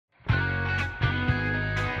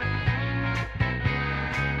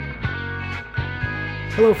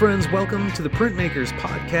Hello, friends. Welcome to the Printmakers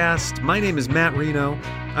Podcast. My name is Matt Reno.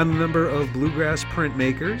 I'm a member of Bluegrass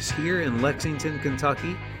Printmakers here in Lexington,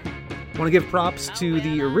 Kentucky. I want to give props to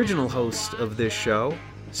the original host of this show,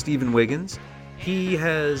 Stephen Wiggins. He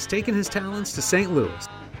has taken his talents to St. Louis,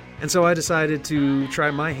 and so I decided to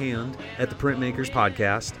try my hand at the Printmakers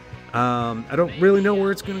Podcast. I don't really know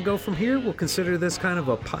where it's going to go from here. We'll consider this kind of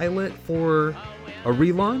a pilot for a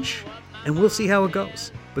relaunch, and we'll see how it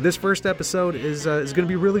goes. But this first episode is going to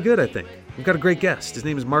be really good, I think. We've got a great guest. His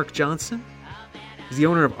name is Mark Johnson. He's the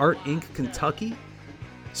owner of Art Inc. Kentucky.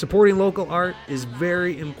 Supporting local art is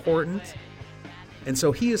very important. And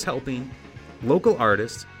so he is helping local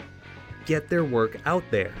artists get their work out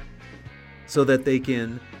there so that they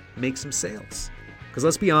can make some sales. Because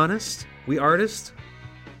let's be honest, we artists,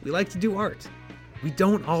 we like to do art. We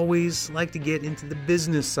don't always like to get into the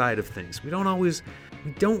business side of things. We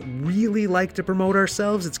don't really like to promote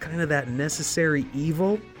ourselves. It's kind of that necessary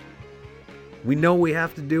evil. We know we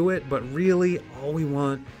have to do it, but really all we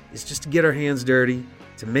want is just to get our hands dirty,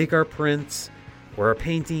 to make our prints or our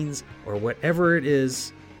paintings or whatever it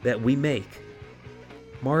is that we make.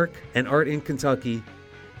 Mark and Art in Kentucky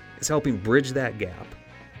is helping bridge that gap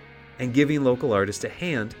and giving local artists a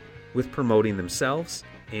hand with promoting themselves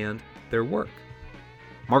and their work.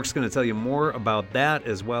 Mark's going to tell you more about that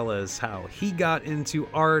as well as how he got into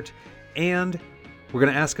art, and we're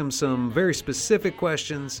going to ask him some very specific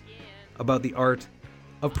questions about the art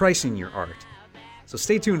of pricing your art. So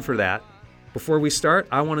stay tuned for that. Before we start,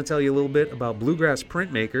 I want to tell you a little bit about Bluegrass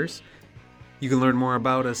Printmakers. You can learn more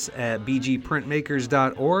about us at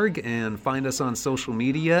bgprintmakers.org and find us on social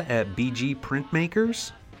media at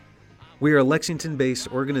bgprintmakers. We are a Lexington-based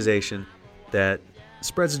organization that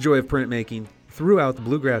spreads the joy of printmaking throughout the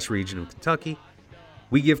Bluegrass region of Kentucky.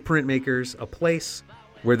 We give printmakers a place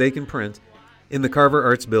where they can print in the Carver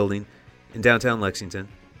Arts Building in downtown Lexington.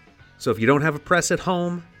 So if you don't have a press at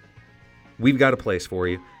home, we've got a place for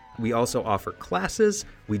you. We also offer classes.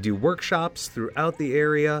 We do workshops throughout the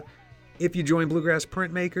area. If you join Bluegrass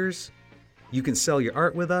Printmakers, you can sell your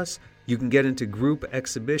art with us. You can get into group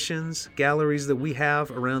exhibitions, galleries that we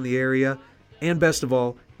have around the area. And best of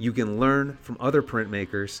all, you can learn from other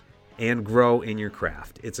printmakers and grow in your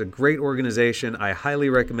craft. It's a great organization. I highly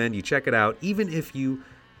recommend you check it out, even if you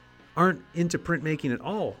aren't into printmaking at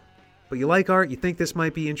all, but you like art, you think this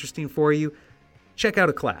might be interesting for you, check out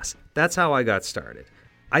a class. That's how I got started.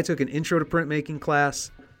 I took an intro to printmaking class.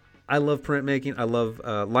 I love printmaking. I love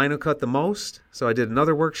linocut the most, so I did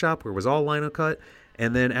another workshop where it was all linocut,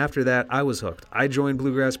 and then after that, I was hooked. I joined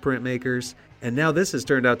Bluegrass Printmakers, and now this has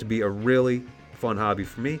turned out to be a really fun hobby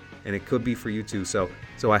for me, and it could be for you too. So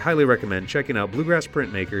I highly recommend checking out Bluegrass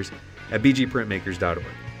Printmakers at bgprintmakers.org.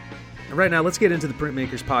 And right now, let's get into the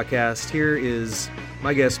Printmakers Podcast. Here is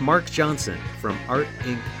my guest, Mark Johnson from Art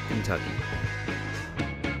Inc. Kentucky.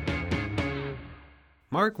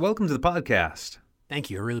 Mark, welcome to the podcast. Thank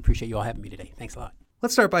you. I really appreciate you all having me today. Thanks a lot.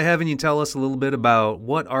 Let's start by having you tell us a little bit about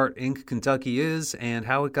what Art Inc. Kentucky is and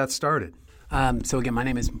how it got started. So again, my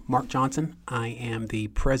name is Mark Johnson. I am the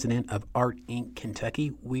president of Art Inc.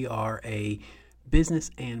 Kentucky. We are a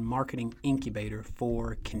business and marketing incubator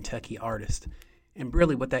for Kentucky artists. And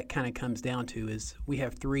really what that kind of comes down to is we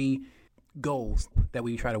have three goals that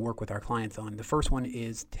we try to work with our clients on. The first one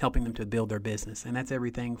is helping them to build their business. And that's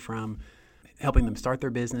everything from helping them start their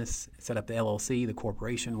business, set up the LLC, the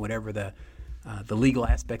corporation, whatever the legal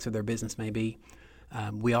aspects of their business may be.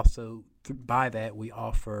 We also, by that, we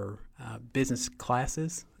offer business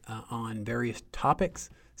classes on various topics.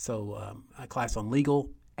 So a class on legal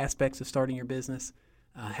aspects of starting your business,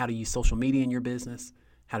 how to use social media in your business,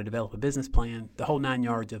 how to develop a business plan, the whole 9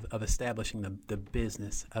 yards of establishing the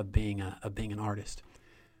business of being an artist.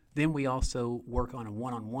 Then we also work on a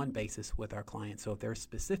one-on-one basis with our clients. So if there are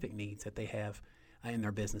specific needs that they have in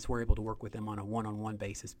their business, we're able to work with them on a one-on-one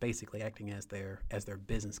basis, basically acting as their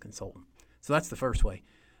business consultant. So that's the first way.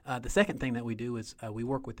 The second thing that we do is we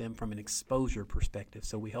work with them from an exposure perspective.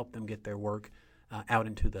 So we help them get their work out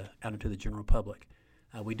into the general public.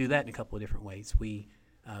 We do that in a couple of different ways. We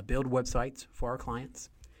build websites for our clients,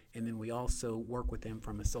 and then we also work with them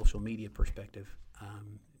from a social media perspective,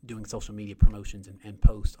 doing social media promotions and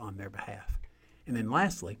posts on their behalf. And then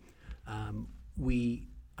lastly, we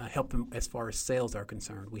help them as far as sales are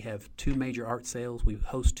concerned. We have two major art sales. We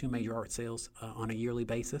host two major art sales on a yearly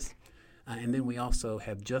basis. And then we also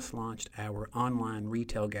have just launched our online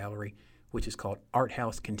retail gallery, which is called Art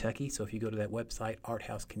House Kentucky. So if you go to that website,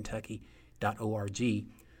 arthousekentucky.org,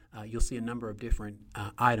 you'll see a number of different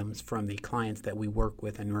items from the clients that we work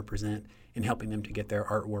with and represent in helping them to get their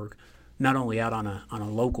artwork not only out on a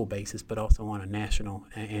local basis, but also on a national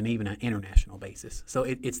and even an international basis. So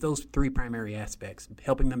it's those three primary aspects: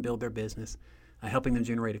 helping them build their business, helping them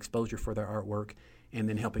generate exposure for their artwork, and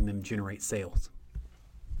then helping them generate sales.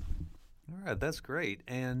 All right, that's great.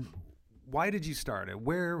 And why did you start it?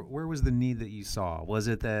 Where was the need that you saw? Was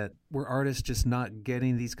it that were artists just not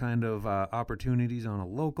getting these kind of opportunities on a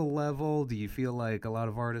local level? Do you feel like a lot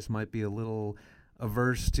of artists might be a little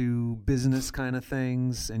averse to business kind of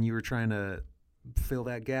things, and you were trying to fill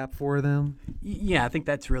that gap for them? Yeah, I think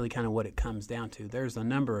that's really kind of what it comes down to. There's a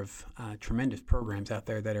number of tremendous programs out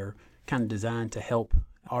there that are kind of designed to help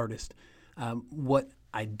artists. What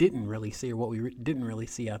I didn't really see, or what we didn't really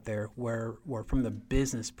see out there, were from the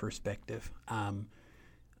business perspective,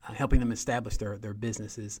 helping them establish their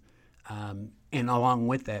businesses, and along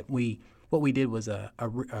with that, what we did was a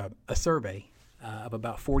survey of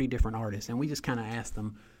about 40 different artists, and we just kind of asked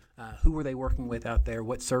them who were they working with out there,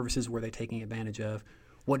 what services were they taking advantage of,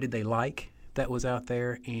 what did they like that was out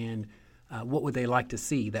there, and what would they like to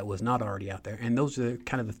see that was not already out there. And those are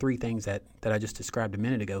kind of the three things that I just described a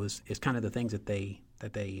minute ago is kind of the things that they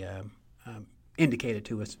indicated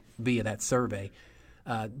to us via that survey.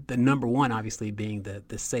 The number one, obviously, being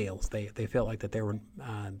the sales. They felt like that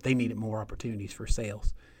they needed more opportunities for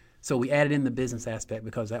sales. So we added in the business aspect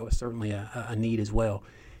because that was certainly a need as well.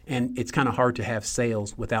 And it's kind of hard to have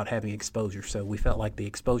sales without having exposure. So we felt like the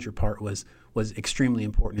exposure part was extremely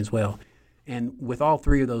important as well. And with all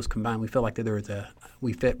three of those combined, we felt like that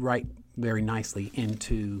we fit right very nicely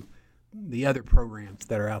into the other programs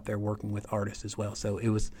that are out there working with artists as well. So it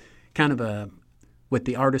was kind of with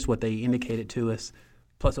the artists, what they indicated to us,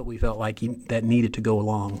 plus what we felt like that needed to go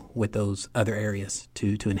along with those other areas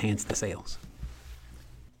to enhance the sales.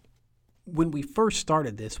 When we first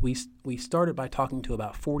started this, we started by talking to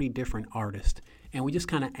about 40 different artists, and we just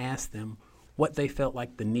kind of asked them what they felt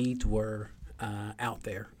like the needs were out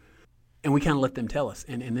there. And we kind of let them tell us,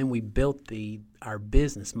 and then we built our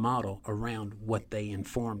business model around what they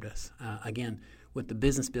informed us. Again, with the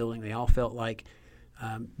business building, they all felt like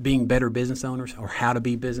being better business owners or how to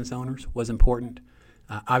be business owners was important.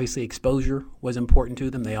 Obviously, exposure was important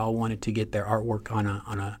to them. They all wanted to get their artwork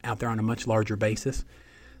out there on a much larger basis.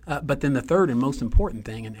 But then the third and most important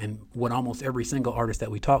thing, and what almost every single artist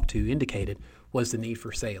that we talked to indicated, was the need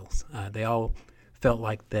for sales. They all felt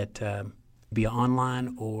like that via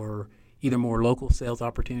online or either more local sales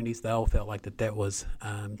opportunities, they all felt like that was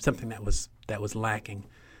something that was lacking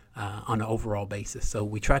on an overall basis. So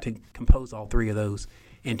we tried to compose all three of those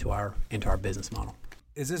into our business model.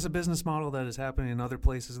 Is this a business model that is happening in other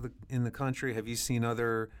places in the country? Have you seen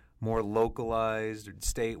other more localized or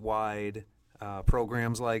statewide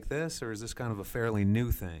programs like this, or is this kind of a fairly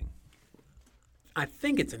new thing? I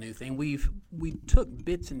think it's a new thing. We took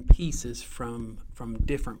bits and pieces from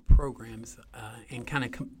different programs and kind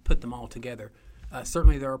of put them all together.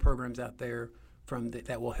 Certainly, there are programs out there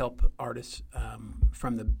that will help artists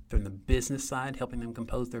from the business side, helping them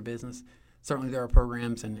compose their business. Certainly, there are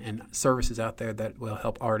programs and services out there that will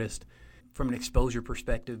help artists from an exposure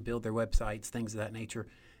perspective, build their websites, things of that nature,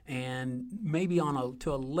 and maybe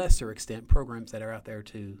to a lesser extent, programs that are out there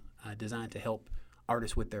designed to help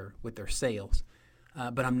artists with their sales.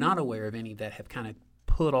 But I'm not aware of any that have kind of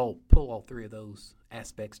pull all three of those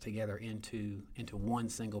aspects together into one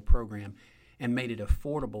single program and made it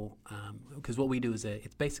affordable. Because what we do is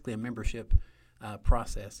it's basically a membership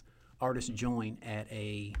process. Artists join at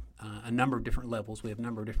a number of different levels. We have a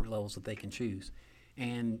number of different levels that they can choose,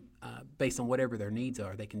 and based on whatever their needs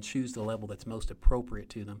are, they can choose the level that's most appropriate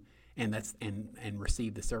to them, and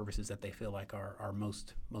receive the services that they feel like are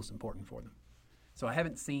most important for them. So I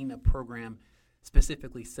haven't seen a program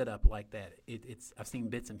specifically set up like that. I've seen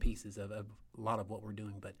bits and pieces of a lot of what we're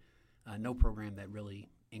doing, but no program that really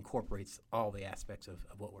incorporates all the aspects of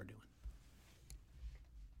what we're doing.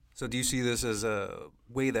 So do you see this as a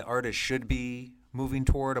way that artists should be moving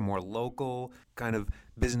toward, a more local kind of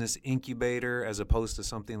business incubator as opposed to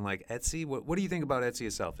something like Etsy? What do you think about Etsy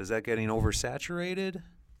itself? Is that getting oversaturated?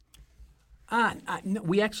 No,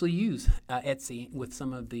 we actually use Etsy with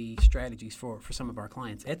some of the strategies for some of our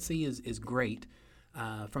clients. Etsy is great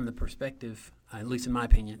from the perspective, at least in my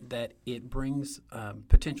opinion, that it brings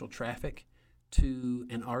potential traffic to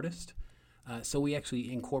an artist. So we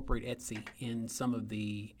actually incorporate Etsy in some of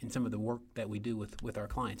the work that we do with our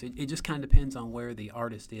clients. It just kind of depends on where the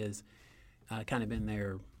artist is, kind of in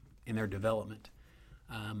their development.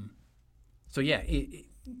 So yeah,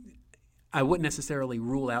 I wouldn't necessarily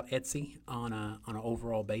rule out Etsy on an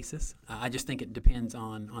overall basis. I just think it depends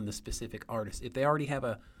on the specific artist. If they already have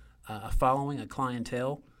a following, a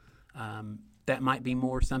clientele, that might be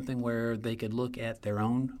more something where they could look at their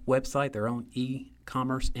own website, their own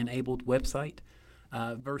e-commerce enabled website,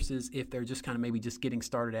 versus if they're just kind of maybe just getting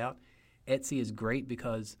started out. Etsy is great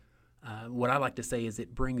because what I like to say is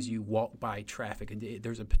it brings you walk-by traffic.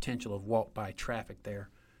 There's a potential of walk-by traffic there.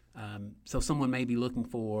 So someone may be looking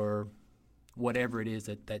for whatever it is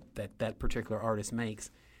that particular artist makes,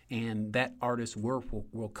 and that artist's work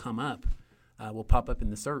will come up, will pop up in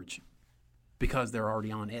the search because they're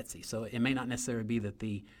already on Etsy. So it may not necessarily be that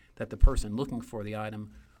the person looking for the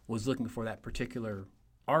item was looking for that particular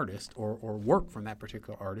artist or work from that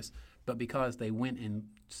particular artist, but because they went and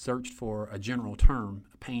searched for a general term,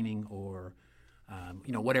 a painting or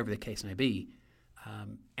whatever the case may be,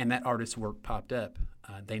 and that artist's work popped up,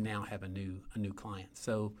 they now have a new client.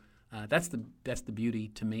 So that's the beauty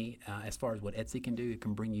to me as far as what Etsy can do. It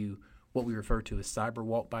can bring you what we refer to as cyber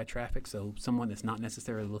walk-by traffic, so someone that's not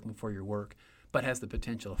necessarily looking for your work but has the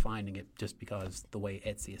potential of finding it just because the way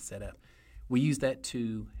Etsy is set up. We use that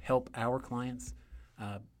to help our clients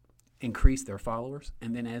increase their followers,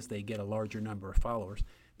 and then as they get a larger number of followers,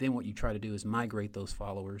 then what you try to do is migrate those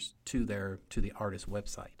followers to the artist's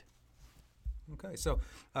website. Okay, so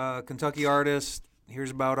Kentucky artist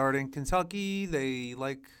hears about art in Kentucky. They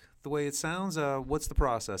like the way it sounds. What's the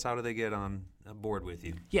process? How do they get on board with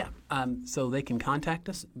you? Yeah, so they can contact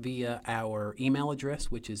us via our email address,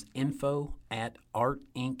 which is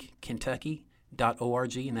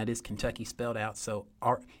info@artinckentucky.org, and that is Kentucky spelled out. So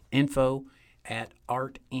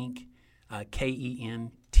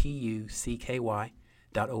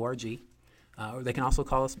info@artinckentucky.org. Or they can also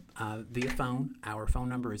call us via phone. Our phone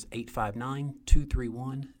number is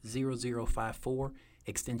 859-231-0054,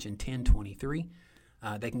 extension 1023.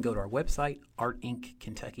 They can go to our website,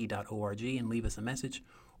 artinckentucky.org, and leave us a message,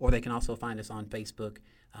 or they can also find us on Facebook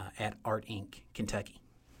at Art Inc. Kentucky.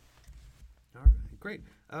 All right, great.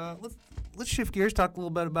 Let's shift gears, talk a little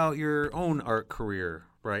bit about your own art career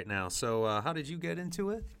right now. So how did you get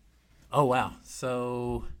into it? Oh, wow.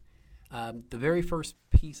 So the very first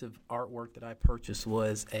piece of artwork that I purchased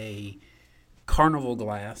was a carnival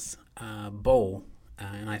glass bowl,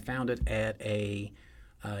 and I found it at a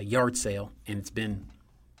yard sale, and it's been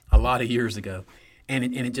a lot of years ago, and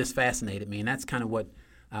it just fascinated me, and that's kind of what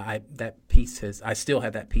that piece has. I still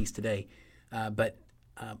have that piece today, but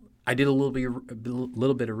I did a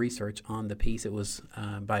little bit of research on the piece. It was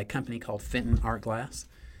by a company called Fenton Art Glass.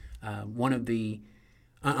 One of the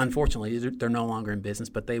unfortunately, they're no longer in business,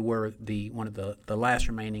 but they were one of the last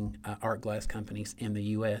remaining art glass companies in the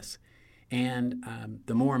U.S. And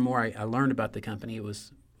the more and more I learned about the company, it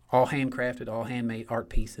was all handcrafted, all handmade art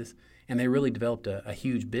pieces, and they really developed a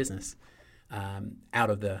huge business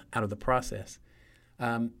out of the process.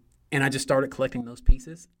 And I just started collecting those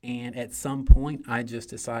pieces. And at some point, I just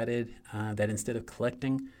decided that instead of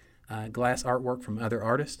collecting glass artwork from other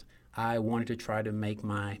artists, I wanted to try to make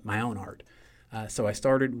my own art. So I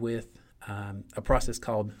started with a process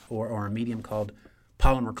called, or a medium called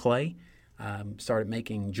polymer clay. Started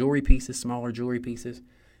making jewelry pieces, smaller jewelry pieces.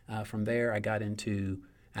 From there, I got into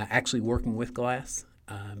actually working with glass,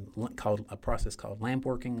 called a process called lamp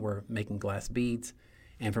working. We're making glass beads,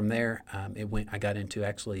 and from there, I got into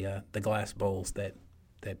actually the glass bowls that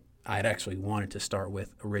I had actually wanted to start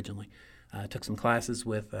with originally. Took some classes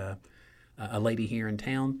with a lady here in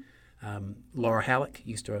town, Laura Halleck,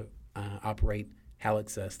 used to operate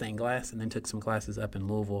Halleck's stained glass, and then took some classes up in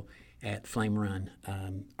Louisville at Flame Run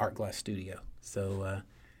Art Glass Studio. So,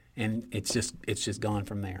 and it's just gone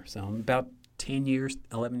from there. So I'm about 10 years,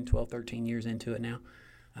 11, 12, 13 years into it now,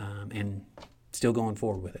 and still going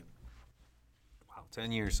forward with it. Wow,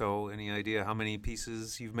 10 years. So any idea how many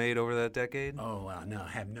pieces you've made over that decade? Oh, wow, no,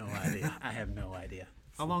 I have no idea. I have no idea.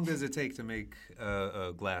 How long does it take to make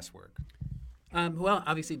glass work? Well,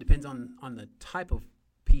 obviously it depends on the type of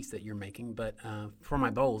piece that you're making, but for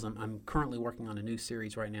my bowls, I'm currently working on a new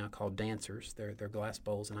series right now called Dancers. They're glass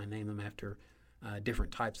bowls, and I name them after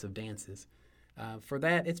different types of dances. For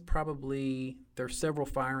that, there's several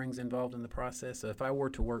firings involved in the process. So if I were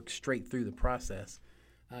to work straight through the process,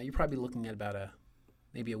 you're probably looking at about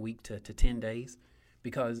maybe a week to 10 days,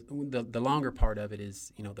 because the longer part of it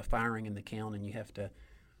is the firing in the kiln, and you have to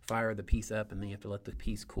fire the piece up, and then you have to let the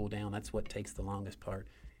piece cool down. That's what takes the longest part.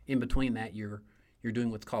 In between that, you're doing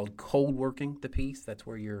what's called cold working the piece. That's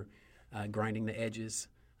where you're grinding the edges,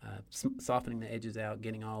 softening the edges out,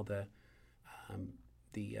 getting all the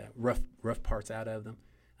rough parts out of them.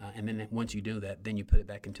 And then once you do that, then you put it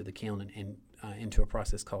back into the kiln and into a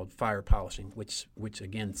process called fire polishing, which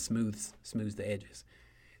again smooths the edges.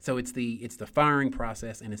 So it's the firing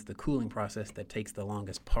process and it's the cooling process that takes the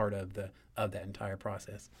longest part of that entire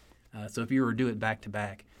process. So if you were to do it back to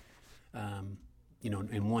back,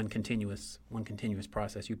 in one continuous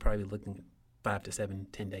process, you're probably looking at 5 to 7,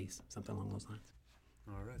 10 days, something along those lines.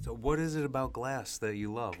 All right. So what is it about glass that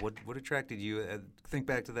you love? What attracted you? Think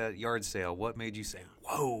back to that yard sale. What made you say,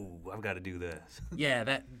 "Whoa, I've got to do this"?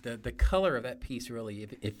 Yeah, the color of that piece really.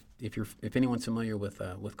 If anyone's familiar with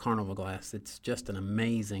Carnival glass, it's just an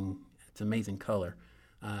amazing color.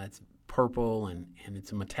 It's purple and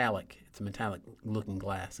it's a metallic looking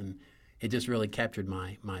glass, and it just really captured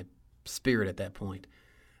my spirit at that point.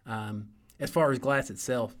 As far as glass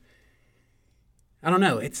itself, I don't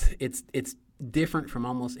know. It's different from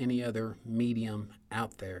almost any other medium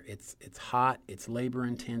out there. It's hot. It's labor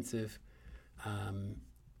intensive.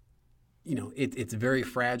 It's very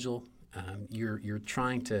fragile. You're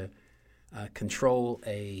trying to control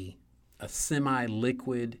a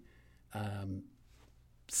semi-liquid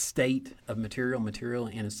state of material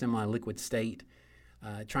in a semi-liquid state,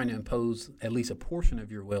 trying to impose at least a portion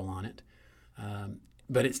of your will on it.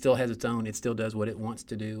 But it still has its own. It still does what it wants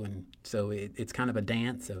to do, and so it's kind of a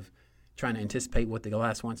dance of trying to anticipate what the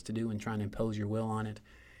glass wants to do and trying to impose your will on it.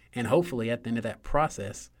 And hopefully at the end of that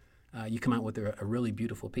process, you come out with a really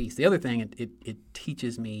beautiful piece. The other thing, it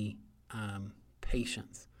teaches me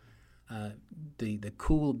patience. The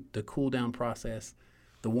cool down process,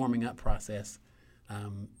 the warming up process,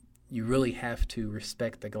 you really have to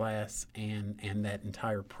respect the glass and that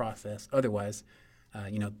entire process. Otherwise,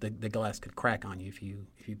 the glass could crack on you. If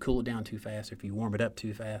you cool it down too fast, or if you warm it up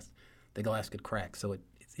too fast, the glass could crack. So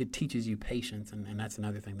it teaches you patience, and that's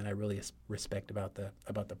another thing that I really respect about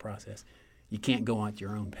the process. You can't go at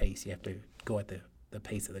your own pace. You have to go at the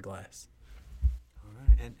pace of the glass. All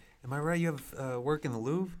right. And am I right? You have work in the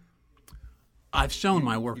Louvre? I've shown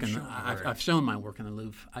my work in the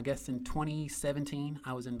Louvre. I guess in 2017,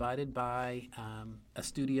 I was invited by a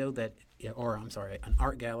studio an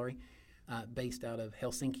art gallery based out of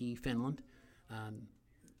Helsinki, Finland.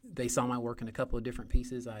 They saw my work in a couple of different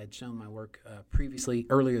pieces. I had shown my work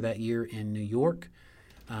earlier that year in New York,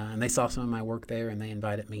 and they saw some of my work there, and they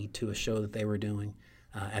invited me to a show that they were doing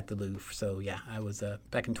at the Louvre. So yeah, I was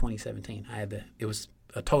back in 2017. It was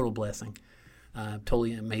a total blessing,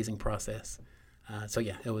 totally amazing process. So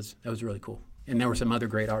yeah, it was really cool. And there were some other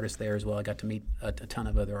great artists there as well. I got to meet a ton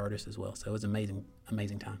of other artists as well. So it was an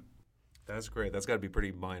amazing time. That's great. That's got to be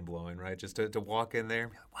pretty mind-blowing, right? Just to walk in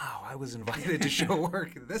there, wow, I was invited to show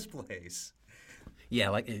work at this place.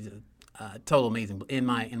 Yeah, total amazing. In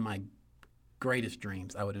my greatest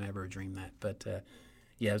dreams, I would have never dreamed that. But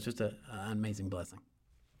yeah, it was just an amazing blessing.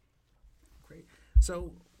 Great.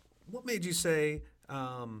 So what made you say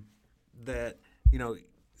that,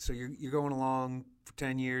 so you're going along for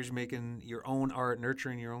 10 years, making your own art,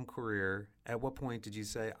 nurturing your own career. At what point did you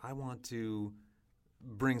say, I want to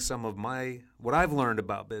bring some of what I've learned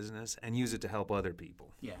about business and use it to help other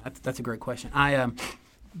people? Yeah, that's a great question.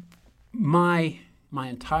 My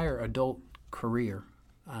entire adult career,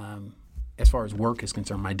 as far as work is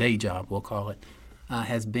concerned, my day job, we'll call it,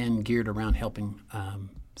 has been geared around helping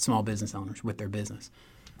small business owners with their business.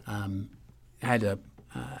 I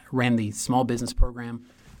ran the small business program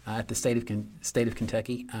at the state of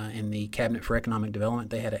Kentucky in the Cabinet for Economic Development.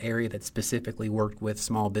 They had an area that specifically worked with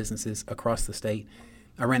small businesses across the state.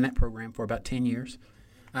 I ran that program for about 10 years.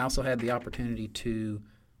 I also had the opportunity to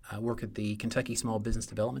work at the Kentucky Small Business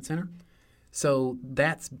Development Center. So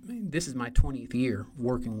this is my 20th year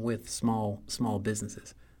working with small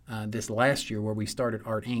businesses. This last year, where we started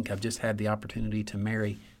Art Inc., I've just had the opportunity to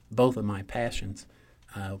marry both of my passions,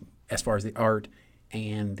 as far as the art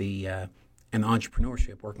and the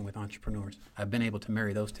entrepreneurship, working with entrepreneurs. I've been able to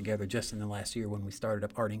marry those together just in the last year when we started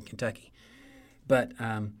up Art Inc. Kentucky. But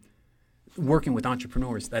working with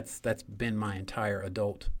entrepreneurs, that's been my entire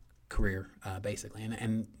adult career, basically.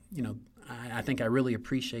 And I think I really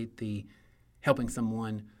appreciate the helping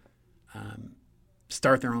someone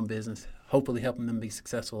start their own business, hopefully helping them be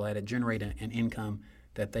successful at it, generate an income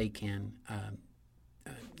that they can,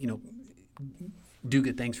 do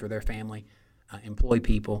good things for their family, employ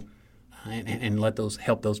people, and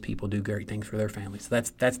help those people do great things for their families. So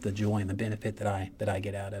that's the joy and the benefit that I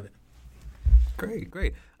get out of it.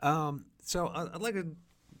 Great. So I'd like to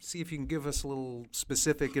see if you can give us a little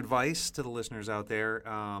specific advice to the listeners out there.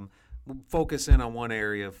 We'll focus in on one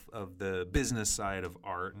area of the business side of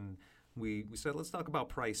art, and we said let's talk about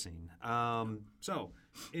pricing. So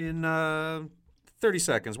in 30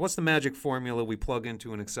 seconds, what's the magic formula we plug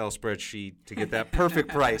into an Excel spreadsheet to get that perfect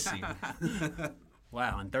pricing?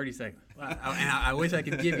 Wow, in 30 seconds. Wow. And I wish I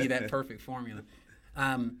could give you that perfect formula.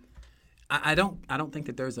 I don't think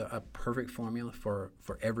that there's a perfect formula for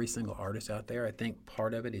every single artist out there. I think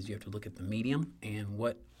part of it is you have to look at the medium and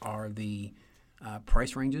what are the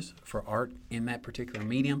price ranges for art in that particular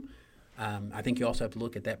medium. I think you also have to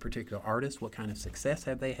look at that particular artist. What kind of success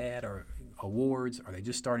have they had, or awards? Are they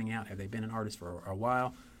just starting out? Have they been an artist for a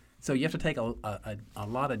while? So you have to take a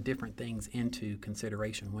lot of different things into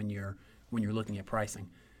consideration when you're looking at pricing.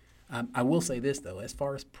 I will say this, though, as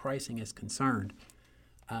far as pricing is concerned,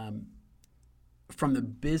 from the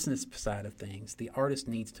business side of things, the artist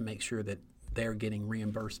needs to make sure that they're getting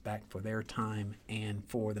reimbursed back for their time and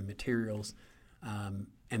for the materials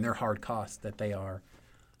and their hard costs that they are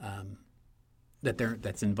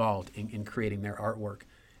that's involved in creating their artwork.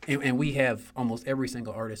 And we have almost every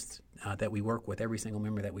single artist that we work with, every single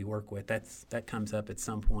member that we work with, that comes up at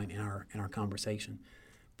some point in our conversation.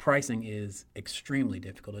 Pricing is extremely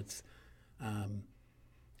difficult. It's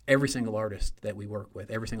every single artist that we work with,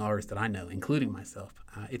 every single artist that I know, including myself,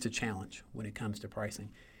 it's a challenge when it comes to pricing.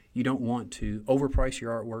 You don't want to overprice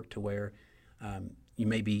your artwork to where you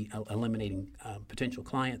may be eliminating potential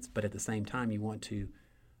clients, but at the same time you want to,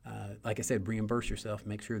 like I said, reimburse yourself,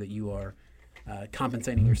 make sure that you are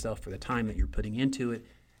compensating yourself for the time that you're putting into it,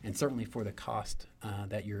 and certainly for the cost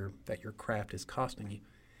that your craft is costing you.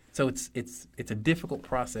 So it's a difficult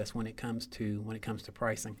process when it comes to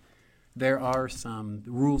pricing. There are some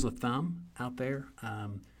rules of thumb out there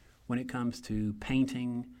when it comes to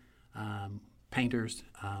painting, painters,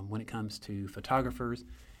 when it comes to photographers,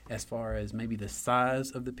 as far as maybe the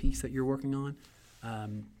size of the piece that you're working on.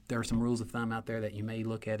 There are some rules of thumb out there that you may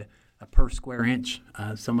look at a per square inch,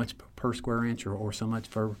 so much per square inch, or so much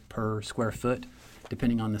per square foot,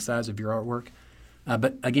 depending on the size of your artwork.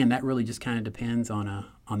 But again, that really just kind of depends on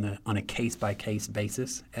a case by case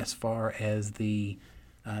basis as far as the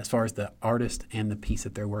artist and the piece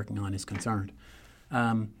that they're working on is concerned.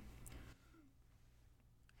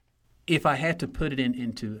 If I had to put it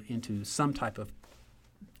into some type of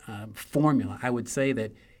formula, I would say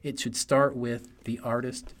that it should start with the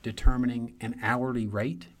artist determining an hourly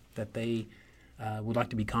rate that they would like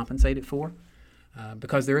to be compensated for,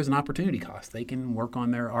 because there is an opportunity cost. They can work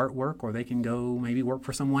on their artwork, or they can go maybe work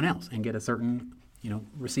for someone else and get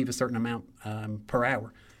receive a certain amount per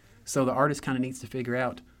hour. So the artist kind of needs to figure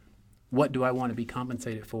out, what do I want to be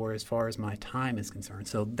compensated for as far as my time is concerned?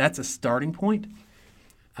 So that's a starting point.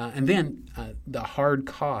 And then the hard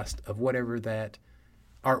cost of whatever that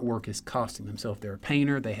artwork is costing them. So if they're a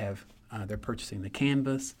painter, they're purchasing the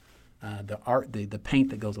canvas, the paint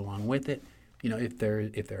that goes along with it. If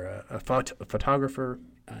they're a photographer,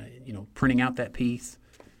 printing out that piece,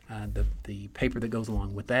 the paper that goes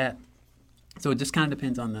along with that. So it just kind of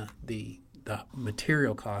depends on the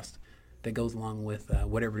material cost that goes along with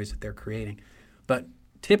whatever it is that they're creating. But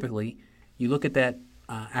typically, you look at that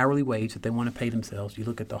hourly wage that they want to pay themselves. You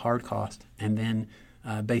look at the hard cost, and then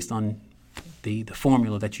based on the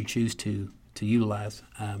formula that you choose to utilize,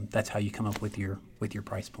 that's how you come up with your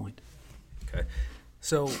price point. Okay,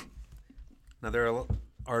 so now there are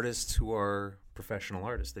artists who are professional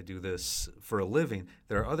artists. They do this for a living.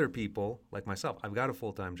 There are other people like myself. I've got a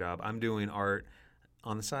full-time job. I'm doing art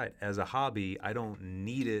on the side as a hobby. I don't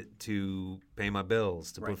need it to pay my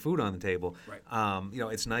bills, to put food on the table. Right.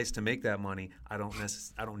 It's nice to make that money. I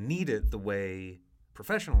don't need it the way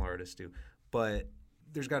professional artists do. But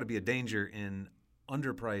there's got to be a danger in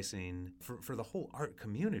underpricing for the whole art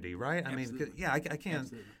community, right? Absolutely. I can't.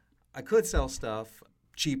 Absolutely. I could sell stuff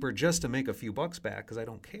cheaper just to make a few bucks back because I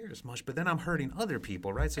don't care as much, but then I'm hurting other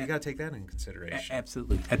people, right? So you got to take that into consideration.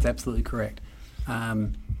 Absolutely. That's absolutely correct.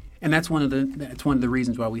 And that's one of the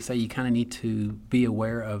reasons why we say you kind of need to be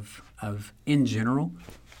aware of in general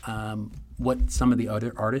what some of the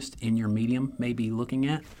other artists in your medium may be looking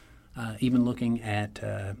at. Even looking at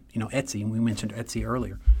Etsy, and we mentioned Etsy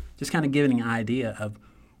earlier, just kind of giving an idea of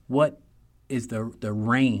what is the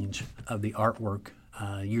range of the artwork,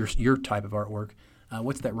 your type of artwork.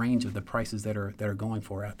 What's that range of the prices that are going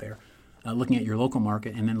for out there? Looking at your local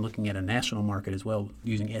market, and then looking at a national market as well,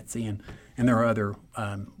 using Etsy, and there are other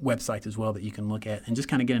websites as well that you can look at, and just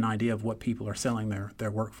kind of get an idea of what people are selling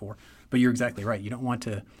their work for. But you're exactly right. You don't want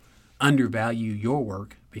to undervalue your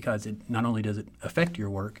work, because it not only does it affect your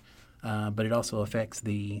work, but it also affects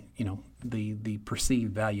the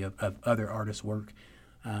perceived value of other artists' work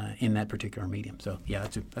in that particular medium. So yeah,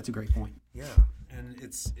 that's a great point. Yeah, and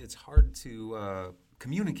it's hard to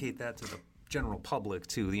communicate that to the general public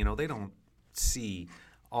too. They don't see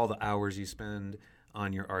all the hours you spend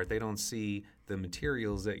on your art. They don't see the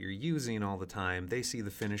materials that you're using all the time. They see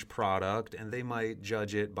the finished product, and they might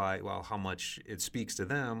judge it by, how much it speaks to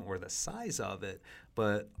them or the size of it,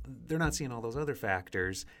 but they're not seeing all those other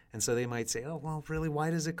factors. And so they might say, really,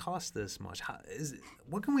 why does it cost this much?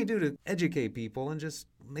 What can we do to educate people and just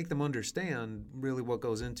make them understand really what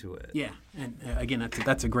goes into it. Yeah, and again,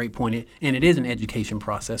 that's a great point. And it is an education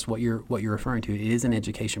process. What you're referring to, it is an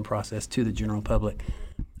education process to the general public.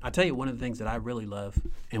 I tell you, one of the things that I really love,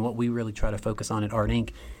 and what we really try to focus on at Art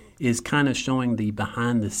Inc., is kind of showing the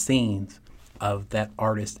behind the scenes of that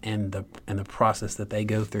artist and the process that they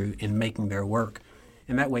go through in making their work.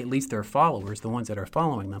 And that way, at least their followers, the ones that are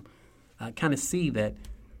following them, kind of see that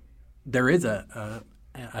there is a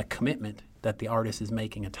commitment that the artist is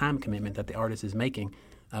making, a time commitment that the artist is making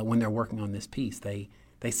when they're working on this piece. They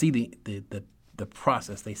see the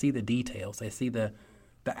process, they see the details, they see the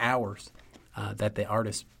hours that the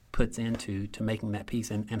artist puts into making that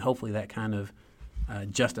piece, and hopefully that kind of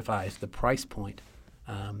justifies the price point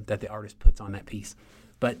that the artist puts on that piece.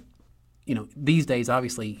 But these days,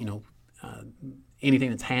 obviously, anything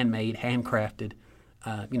that's handmade, handcrafted,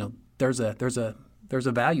 there's a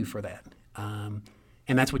value for that,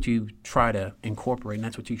 and that's what you try to incorporate, and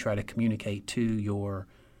that's what you try to communicate to your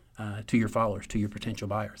followers, to your potential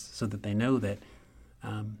buyers, so that they know that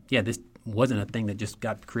this wasn't a thing that just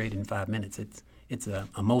got created in 5 minutes. It's a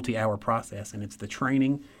multi-hour process, and it's the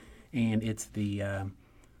training, and it's the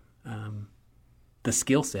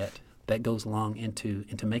skill set that goes along into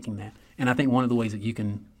making that. And I think one of the ways that you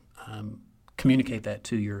can communicate that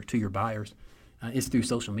to your buyers is through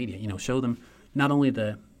social media. Show them not only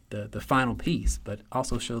the final piece, but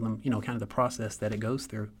also show them kind of the process that you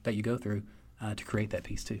go through to create that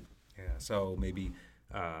piece too. Yeah. So maybe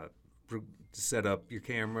set up your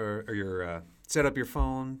camera or set up your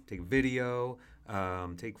phone, take a video,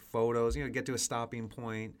 take photos. Get to a stopping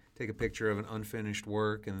point, take a picture of an unfinished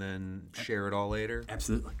work, and then share it all later.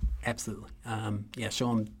 Absolutely.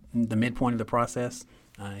 Show them the midpoint of the process.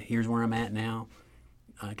 Here's where I'm at now.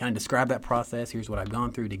 Kind of describe that process. Here's what I've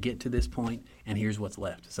gone through to get to this point, and here's what's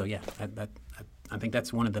left. So I think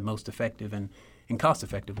that's one of the most effective and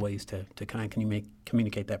cost-effective ways to kind of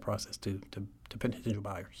communicate that process to potential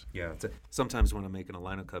buyers. Yeah. Sometimes when I'm making a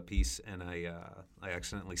linocut piece and I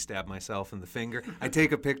accidentally stab myself in the finger, I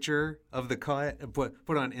take a picture of the cut and put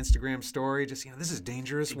it on Instagram story. Just this is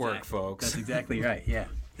dangerous work, folks. That's exactly right.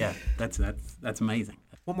 Yeah. That's amazing.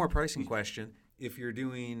 One more pricing question. If you're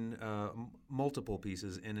doing multiple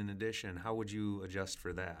pieces in an edition, how would you adjust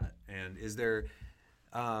for that? And is there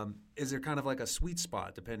kind of like a sweet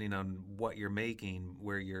spot depending on what you're making,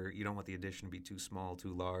 where you don't want the edition to be too small,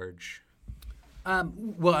 too large?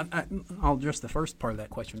 Well, I'll address the first part of that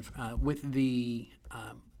question. With the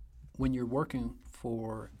when you're working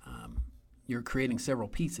for you're creating several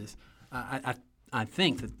pieces, I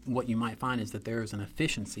think that what you might find is that there is an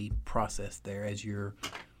efficiency process there as you're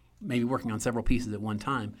maybe working on several pieces at one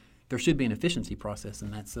time. There should be an efficiency process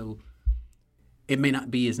in that, so it may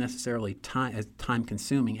not be as necessarily time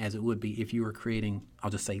consuming as it would be if you were creating,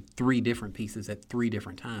 I'll just say, 3 different pieces at 3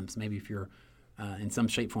 different times. Maybe if you're in some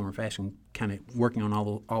shape, form, or fashion kind of working on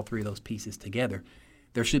all 3 of those pieces together,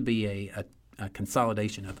 there should be a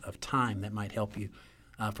consolidation of time that might help you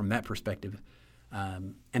from that perspective,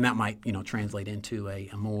 and that might translate into a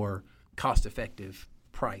more cost-effective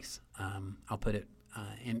price. I'll put it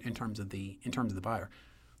in terms of the buyer.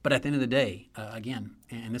 But at the end of the day, again,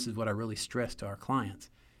 and this is what I really stress to our clients,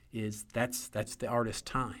 is that's the artist's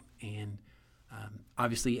time. And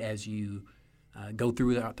obviously, as you go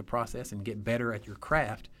throughout the process and get better at your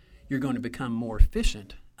craft, you're going to become more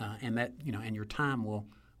efficient, and that and your time will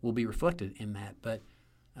be reflected in that. But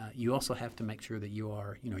you also have to make sure that you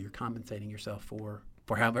are you're compensating yourself for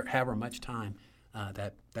however much time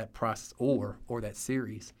that process or that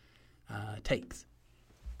series takes.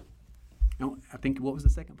 I think what was the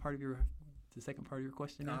second part of your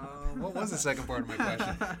question? What was the second part of my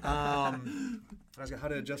question? I was how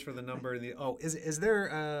to adjust for the number. Is there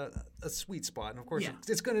a sweet spot? And of course,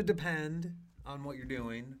 it's going to depend on what you're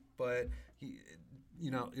doing, but you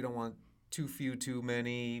don't want too few, too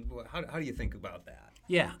many. How do you think about that?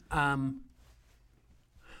 Yeah,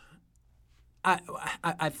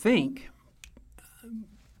 I think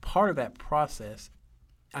part of that process,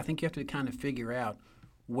 I think you have to kind of figure out,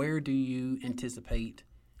 where do you anticipate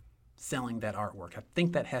selling that artwork? I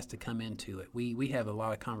think that has to come into it. We have a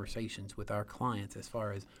lot of conversations with our clients as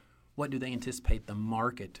far as what do they anticipate the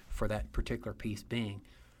market for that particular piece being.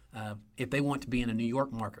 If they want to be in a New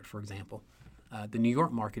York market, for example, the New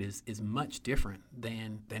York market is much different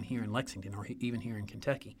than here in Lexington or even here in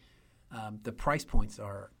Kentucky. The price points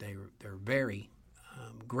they're vary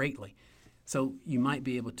greatly. So you might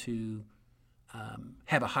be able to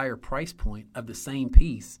have a higher price point of the same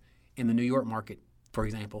piece in the New York market, for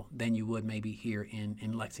example, than you would maybe here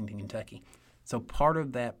in Lexington, Kentucky. So part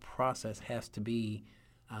of that process has to be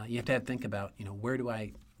you have to think about, where do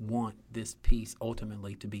I want this piece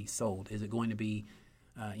ultimately to be sold? Is it going to be,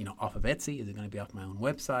 off of Etsy? Is it going to be off my own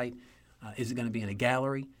website? Is it going to be in a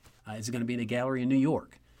gallery? Is it going to be in a gallery in New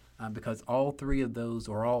York? Because all three of those,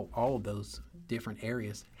 or all of those different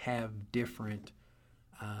areas, have different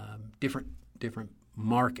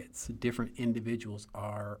markets. Different individuals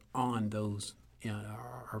are on those,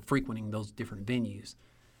 are frequenting those different venues.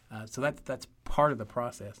 So that's part of the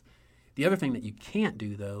process. The other thing that you can't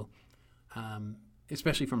do, though,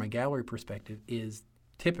 especially from a gallery perspective, is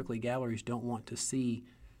typically galleries don't want to see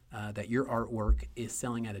that your artwork is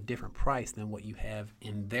selling at a different price than what you have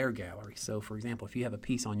in their gallery. So, for example, if you have a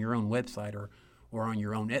piece on your own website or on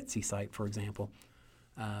your own Etsy site, for example,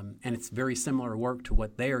 and it's very similar work to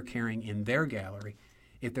what they are carrying in their gallery,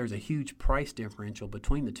 if there's a huge price differential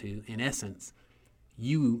between the two, in essence,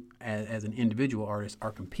 you as an individual artist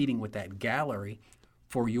are competing with that gallery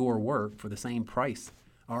for your work for the same price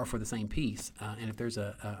or for the same piece. And if there's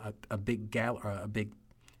a big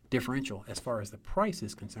differential as far as the price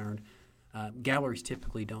is concerned, galleries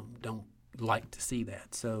typically don't like to see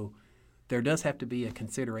that. So there does have to be a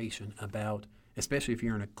consideration about, especially if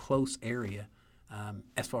you're in a close area,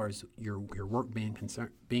 as far as your work being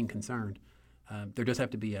concerned, there does have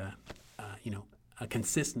to be a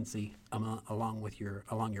consistency along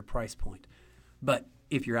your price point. But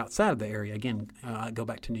if you're outside of the area, again, I go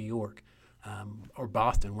back to New York or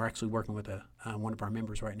Boston. We're actually working with one of our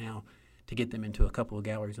members right now to get them into a couple of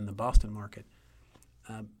galleries in the Boston market.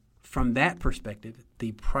 From that perspective,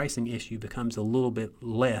 the pricing issue becomes a little bit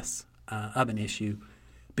less of an issue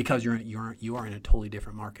because you are in a totally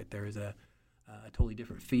different market. There is a totally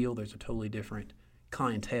different feel. There's a totally different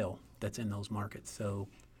clientele that's in those markets. So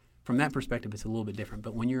from that perspective, it's a little bit different.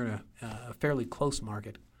 But when you're in a fairly closed-in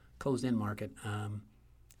market,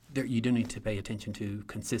 you do need to pay attention to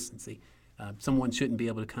consistency. Someone shouldn't be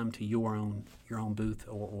able to come to your own booth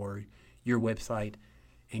or your website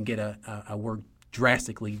and get a work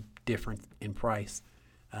drastically different in price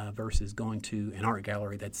versus going to an art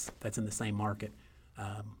gallery that's in the same market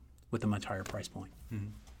with a much higher price point. Mm-hmm.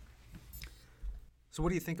 So what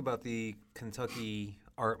do you think about the Kentucky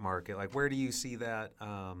art market? Like, where do you see that,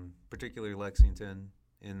 particularly Lexington,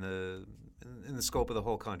 in the scope of the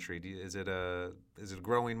whole country? Is it a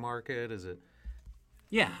growing market? Is it?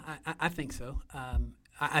 Yeah, I think so.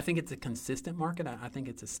 I think it's a consistent market. I think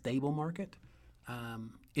it's a stable market.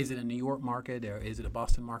 Is it a New York market or is it a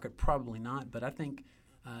Boston market? Probably not. But I think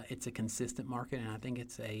it's a consistent market, and I think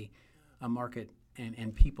it's a market,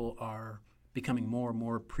 and people are becoming more and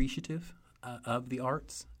more appreciative of the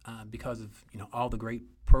arts because of all the great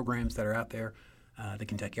programs that are out there. The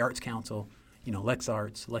Kentucky Arts Council,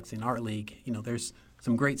 LexArts, Lexington Art League. There's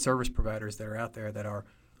some great service providers that are out there that are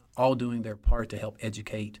all doing their part to help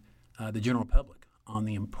educate the general public on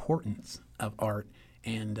the importance of art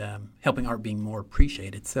and helping art being more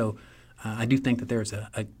appreciated. So I do think that there's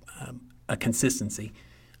a consistency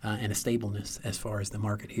and a stableness as far as the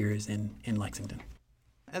market here is in Lexington.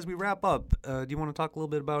 As we wrap up, do you want to talk a little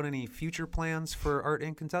bit about any future plans for Art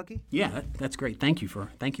in Kentucky? Yeah, that's great. Thank you for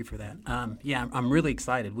that. I'm really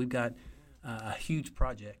excited. We've got a huge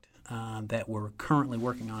project that we're currently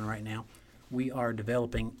working on right now. We are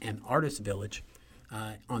developing an artist village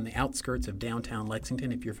on the outskirts of downtown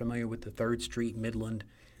Lexington. If you're familiar with the 3rd Street, Midland,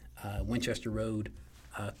 Winchester Road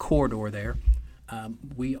corridor there,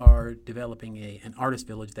 we are developing an artist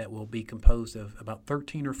village that will be composed of about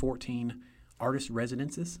 13 or 14 artist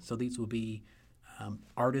residences. So these will be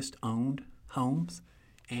artist-owned homes,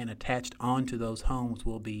 and attached onto those homes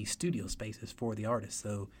will be studio spaces for the artists.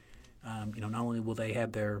 So, not only will they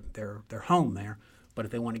have their home there, but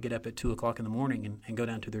if they want to get up at 2 o'clock in the morning and go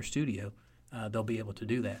down to their studio, they'll be able to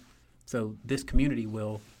do that. So this community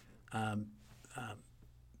will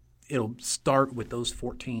it'll start with those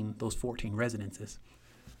 14 residences.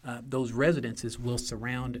 Those residences will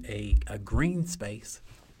surround a green space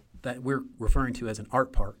that we're referring to as an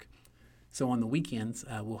art park. So on the weekends,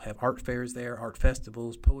 we'll have art fairs there, art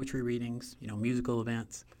festivals, poetry readings, musical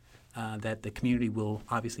events that the community will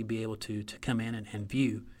obviously be able to come in and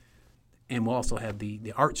view. And we'll also have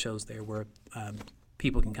the art shows there where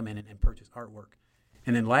people can come in and purchase artwork.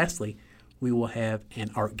 And then lastly, we will have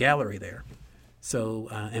an art gallery there. So,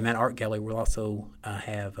 and that art gallery will also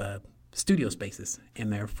have studio spaces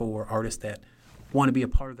in there for artists that want to be a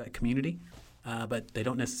part of that community, but they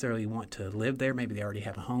don't necessarily want to live there. Maybe they already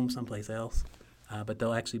have a home someplace else, but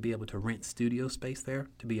they'll actually be able to rent studio space there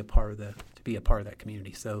to be a part of that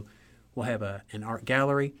community. So, we'll have an art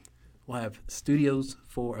gallery. We'll have studios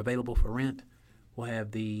available for rent. We'll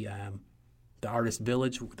have the artist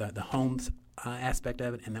village, the homes aspect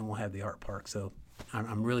of it, and then we'll have the art park. So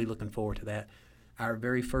I'm really looking forward to that. Our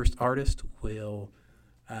very first artist will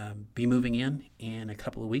be moving in a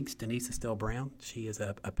couple of weeks. Denise Estelle Brown. She is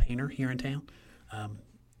a painter here in town.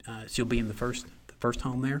 She'll be in the first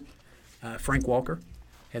home there. Frank Walker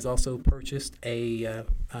has also purchased a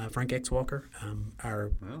Frank X. Walker,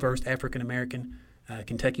 our first African American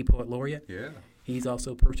Kentucky Poet Laureate. Yeah. He's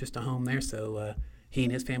also purchased a home there, so he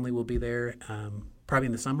and his family will be there probably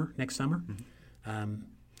in the summer, next summer. Mm-hmm.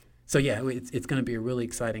 So yeah, it's going to be a really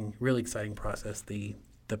exciting process. The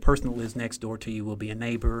person that lives next door to you will be a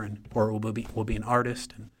neighbor, or will be an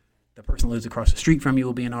artist, and the person that lives across the street from you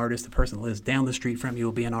will be an artist. The person that lives down the street from you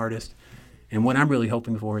will be an artist. And what I'm really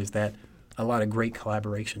hoping for is that a lot of great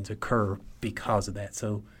collaborations occur because of that.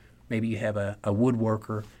 So maybe you have a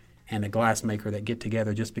woodworker and a glassmaker that get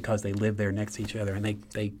together just because they live there next to each other, and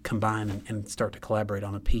they combine and start to collaborate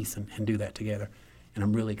on a piece and do that together. And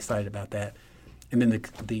I'm really excited about that. And then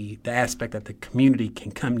the aspect that the community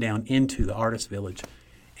can come down into the artist village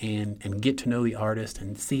and get to know the artist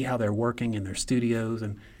and see how they're working in their studios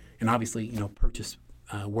and obviously, purchase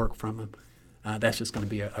work from them. That's just going to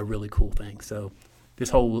be a really cool thing. So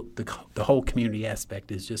this the whole community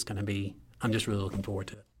aspect is just going to be, I'm just really looking forward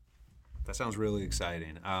to it. That sounds really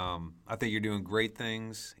exciting. I think you're doing great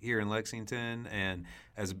things here in Lexington, and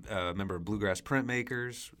as a member of Bluegrass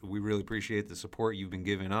Printmakers, we really appreciate the support you've been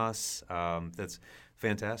giving us. That's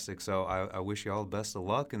fantastic. So I wish you all the best of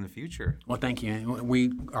luck in the future. Well, thank you. And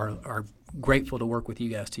we are grateful to work with you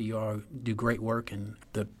guys, too. You all do great work, and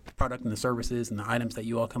the product and the services and the items that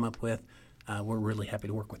you all come up with, we're really happy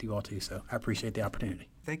to work with you all, too. So I appreciate the opportunity.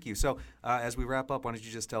 Thank you. So as we wrap up, why don't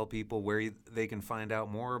you just tell people where they can find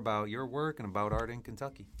out more about your work and about Art Inc.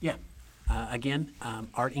 Kentucky? Yeah. Again,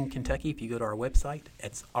 Art Inc. Kentucky, if you go to our website,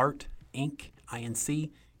 it's Art Inc.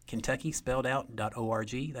 Kentucky, spelled out,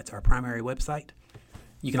 .org. That's our primary website.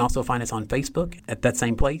 You can also find us on Facebook at that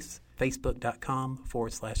same place,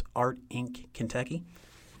 facebook.com/Art Inc. Kentucky.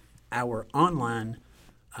 Our online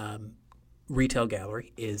retail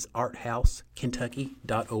gallery is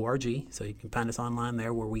arthousekentucky.org. So you can find us online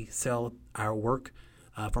there where we sell our work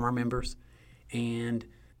from our members. And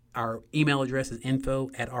our email address is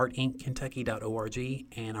info@artinckentucky.org.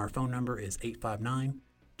 And our phone number is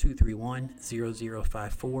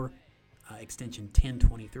 859-231-0054, extension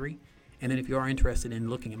 1023. And then if you are interested in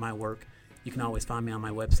looking at my work, you can always find me on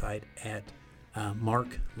my website at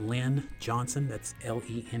Mark Lynn Johnson. That's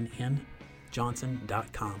LENN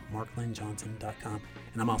Johnson.com, marklynjohnson.com.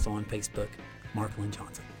 And I'm also on Facebook, Mark Lynn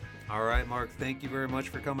Johnson. All right, Mark, thank you very much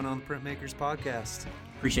for coming on the Printmakers Podcast.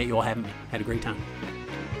 Appreciate you all having me. Had a great time.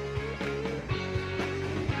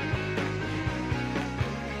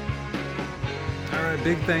 All right,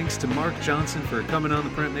 big thanks to Mark Johnson for coming on the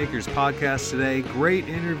Printmakers Podcast today. Great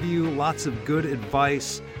interview, lots of good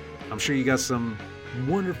advice. I'm sure you got some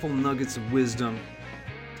wonderful nuggets of wisdom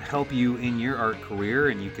to help you in your art career,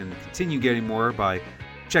 and you can continue getting more by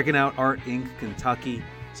checking out Art Inc. Kentucky.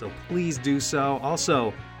 So please do so.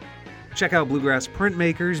 Also, check out Bluegrass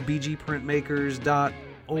Printmakers,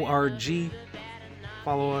 bgprintmakers.org.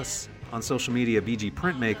 Follow us on social media, BG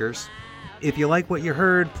Printmakers. If you like what you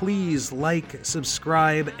heard, please like,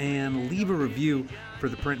 subscribe, and leave a review for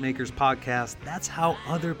the Printmakers Podcast. That's how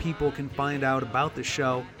other people can find out about the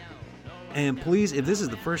show. And please, if this is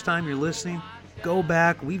the first time you're listening, go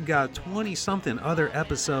back. We've got 20-something other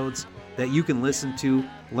episodes that you can listen to,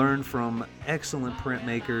 learn from excellent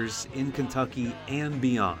printmakers in Kentucky and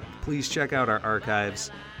beyond. Please check out our archives.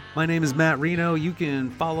 My name is Matt Reno. You can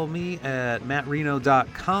follow me at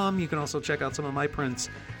mattreno.com. You can also check out some of my prints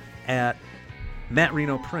at Matt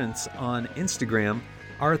Reno Prints on Instagram.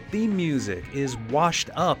 Our theme music is Washed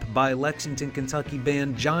Up by Lexington, Kentucky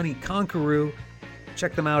band Johnny Conqueroo.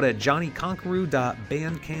 Check them out at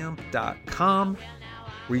johnnyconqueroo.bandcamp.com,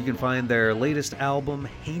 where you can find their latest album,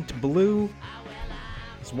 Haint Blue,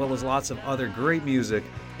 as well as lots of other great music.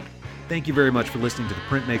 Thank you very much for listening to the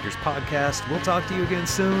Printmakers Podcast. We'll talk to you again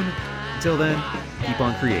soon. Until then, keep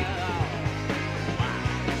on creating.